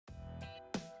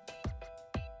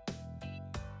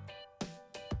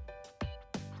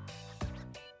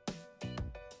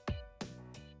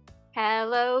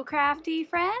Hello crafty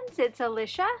friends, it's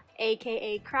Alicia,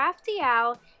 aka Crafty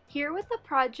Owl, here with a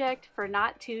project for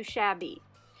Not Too Shabby.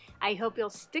 I hope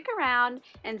you'll stick around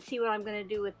and see what I'm going to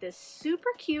do with this super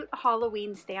cute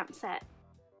Halloween stamp set.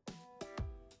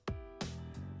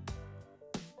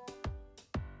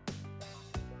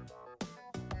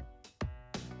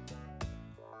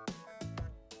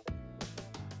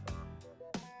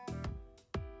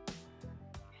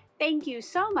 Thank you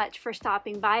so much for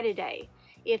stopping by today.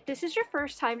 If this is your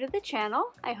first time to the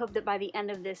channel, I hope that by the end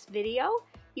of this video,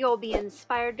 you'll be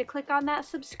inspired to click on that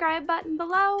subscribe button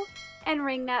below and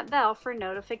ring that bell for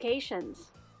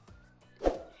notifications.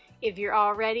 If you're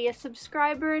already a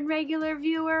subscriber and regular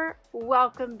viewer,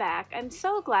 welcome back. I'm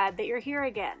so glad that you're here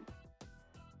again.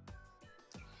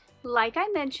 Like I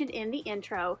mentioned in the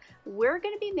intro, we're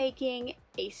going to be making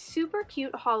a super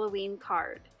cute Halloween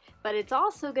card, but it's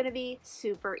also going to be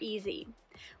super easy.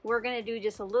 We're going to do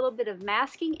just a little bit of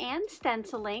masking and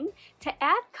stenciling to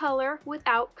add color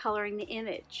without coloring the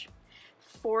image.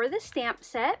 For the stamp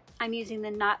set, I'm using the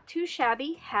Not Too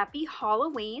Shabby Happy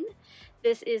Halloween.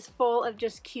 This is full of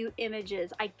just cute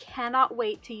images. I cannot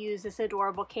wait to use this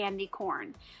adorable candy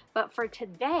corn. But for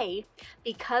today,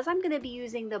 because I'm going to be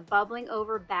using the bubbling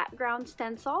over background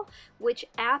stencil, which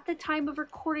at the time of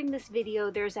recording this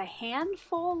video, there's a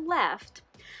handful left,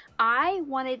 I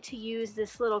wanted to use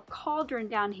this little cauldron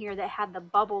down here that had the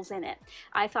bubbles in it.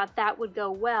 I thought that would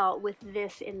go well with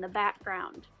this in the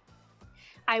background.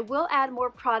 I will add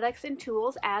more products and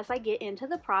tools as I get into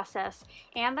the process,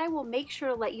 and I will make sure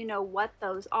to let you know what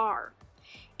those are.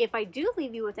 If I do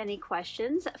leave you with any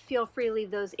questions, feel free to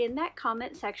leave those in that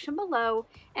comment section below,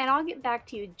 and I'll get back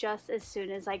to you just as soon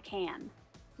as I can.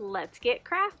 Let's get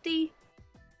crafty!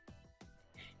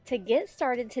 To get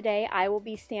started today, I will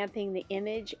be stamping the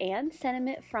image and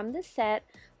sentiment from the set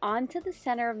onto the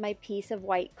center of my piece of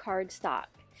white cardstock.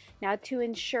 Now, to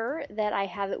ensure that I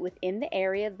have it within the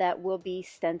area that will be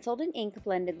stenciled and ink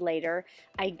blended later,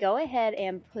 I go ahead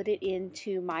and put it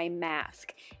into my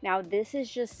mask. Now, this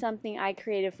is just something I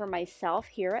created for myself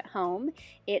here at home.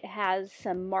 It has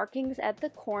some markings at the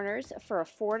corners for a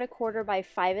 4 1/4 by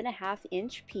 5.5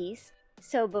 inch piece.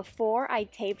 So before I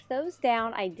taped those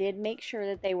down, I did make sure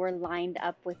that they were lined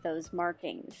up with those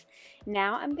markings.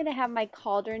 Now I'm going to have my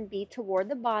cauldron be toward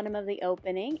the bottom of the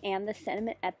opening and the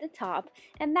sentiment at the top,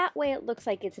 and that way it looks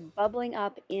like it's bubbling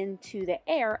up into the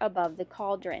air above the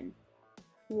cauldron.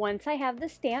 Once I have the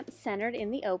stamps centered in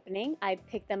the opening, I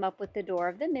pick them up with the door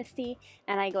of the MISTI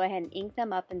and I go ahead and ink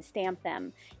them up and stamp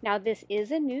them. Now this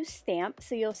is a new stamp,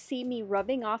 so you'll see me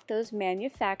rubbing off those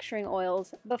manufacturing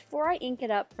oils before I ink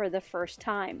it up for the first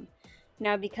time.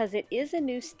 Now because it is a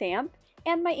new stamp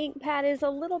and my ink pad is a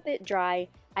little bit dry,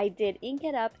 I did ink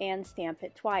it up and stamp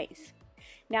it twice.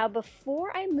 Now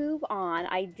before I move on,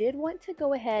 I did want to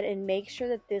go ahead and make sure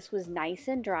that this was nice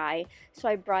and dry, so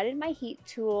I brought in my heat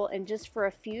tool and just for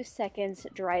a few seconds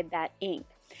dried that ink.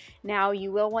 Now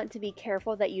you will want to be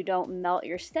careful that you don't melt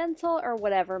your stencil or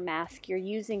whatever mask you're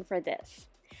using for this.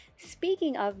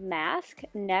 Speaking of mask,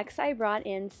 next I brought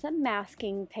in some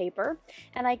masking paper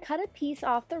and I cut a piece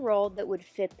off the roll that would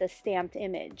fit the stamped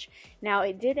image. Now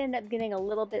it did end up getting a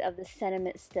little bit of the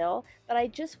sentiment still, but I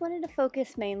just wanted to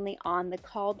focus mainly on the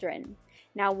cauldron.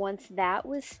 Now once that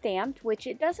was stamped, which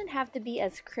it doesn't have to be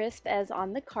as crisp as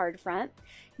on the card front,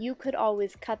 you could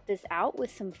always cut this out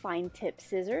with some fine tip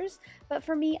scissors, but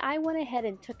for me I went ahead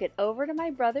and took it over to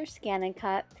my brother's Scan and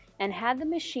Cut and had the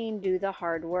machine do the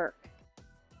hard work.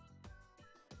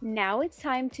 Now it's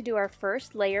time to do our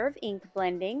first layer of ink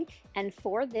blending, and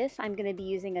for this I'm going to be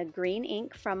using a green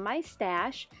ink from my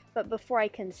stash, but before I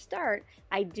can start,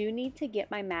 I do need to get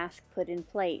my mask put in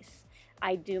place.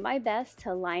 I do my best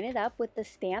to line it up with the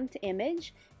stamped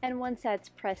image, and once that's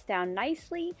pressed down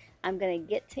nicely, I'm going to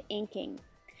get to inking.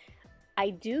 I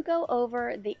do go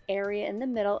over the area in the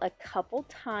middle a couple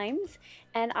times,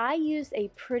 and I used a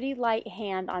pretty light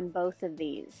hand on both of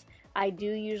these. I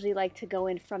do usually like to go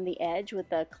in from the edge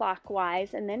with a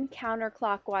clockwise and then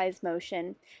counterclockwise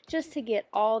motion just to get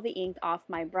all the ink off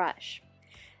my brush.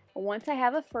 Once I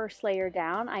have a first layer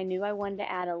down, I knew I wanted to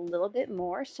add a little bit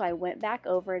more, so I went back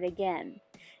over it again.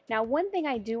 Now one thing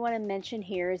I do want to mention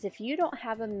here is if you don't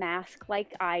have a mask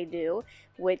like I do,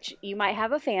 which you might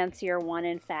have a fancier one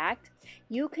in fact,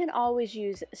 you can always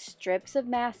use strips of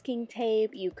masking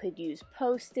tape, you could use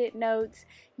post-it notes,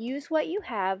 use what you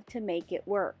have to make it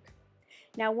work.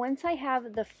 Now once I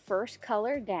have the first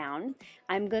color down,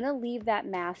 I'm going to leave that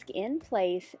mask in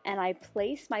place and I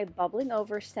place my bubbling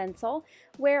over stencil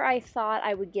where I thought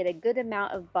I would get a good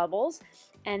amount of bubbles,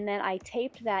 and then I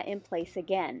taped that in place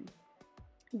again.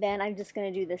 Then I'm just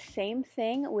going to do the same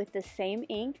thing with the same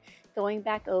ink, going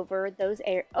back over those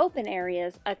open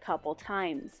areas a couple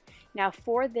times. Now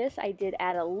for this, I did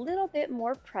add a little bit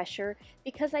more pressure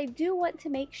because I do want to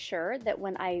make sure that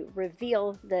when I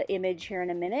reveal the image here in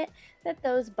a minute, that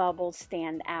those bubbles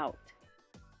stand out.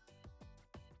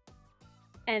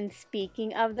 And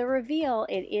speaking of the reveal,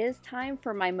 it is time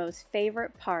for my most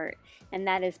favorite part, and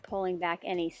that is pulling back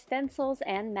any stencils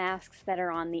and masks that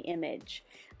are on the image.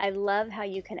 I love how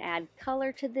you can add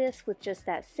color to this with just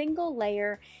that single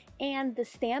layer, and the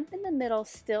stamp in the middle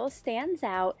still stands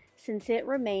out since it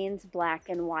remains black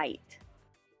and white.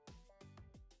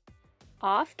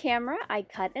 Off camera, I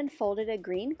cut and folded a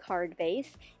green card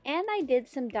base, and I did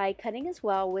some die cutting as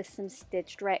well with some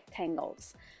stitched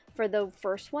rectangles. For the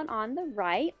first one on the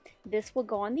right, this will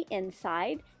go on the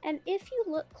inside, and if you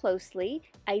look closely,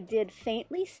 I did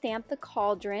faintly stamp the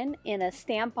cauldron in a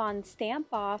stamp on, stamp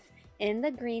off in the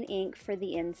green ink for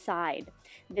the inside.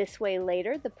 This way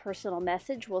later, the personal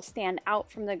message will stand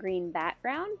out from the green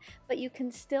background, but you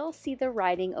can still see the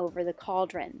writing over the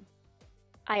cauldron.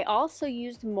 I also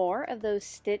used more of those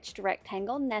stitched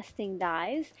rectangle nesting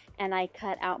dies, and I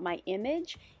cut out my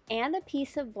image and a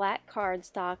piece of black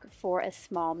cardstock for a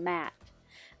small mat.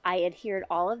 I adhered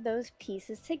all of those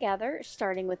pieces together,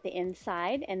 starting with the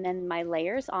inside and then my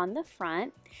layers on the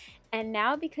front. And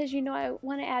now, because you know I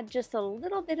want to add just a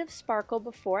little bit of sparkle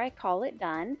before I call it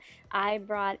done, I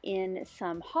brought in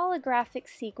some holographic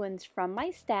sequins from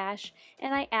my stash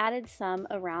and I added some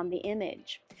around the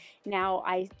image. Now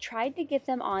I tried to get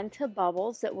them onto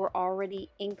bubbles that were already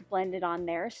ink blended on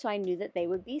there, so I knew that they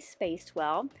would be spaced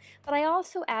well, but I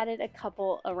also added a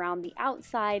couple around the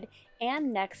outside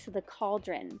and next to the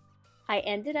cauldron. I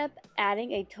ended up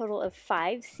adding a total of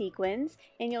 5 sequins,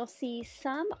 and you'll see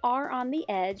some are on the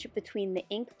edge between the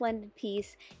ink blended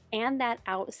piece and that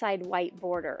outside white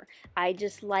border. I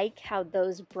just like how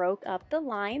those broke up the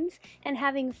lines, and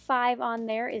having 5 on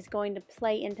there is going to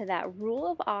play into that rule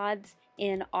of odds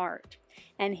in art.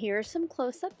 And here are some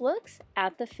close-up looks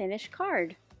at the finished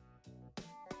card.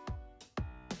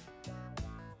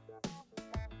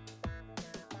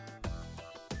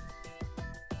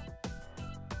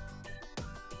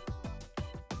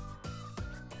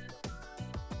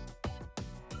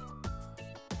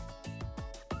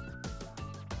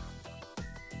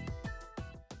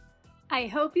 I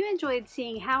hope you enjoyed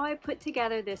seeing how I put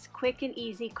together this quick and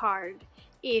easy card.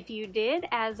 If you did,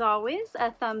 as always,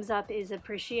 a thumbs up is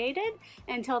appreciated.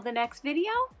 Until the next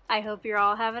video, I hope you're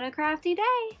all having a crafty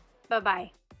day.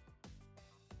 Bye-bye.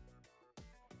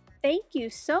 Thank you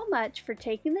so much for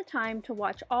taking the time to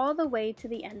watch all the way to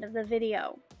the end of the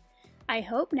video. I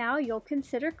hope now you'll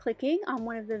consider clicking on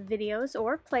one of the videos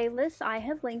or playlists I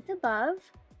have linked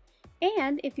above.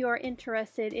 And if you are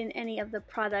interested in any of the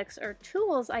products or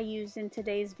tools I used in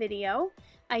today's video,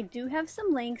 I do have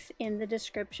some links in the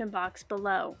description box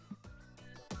below.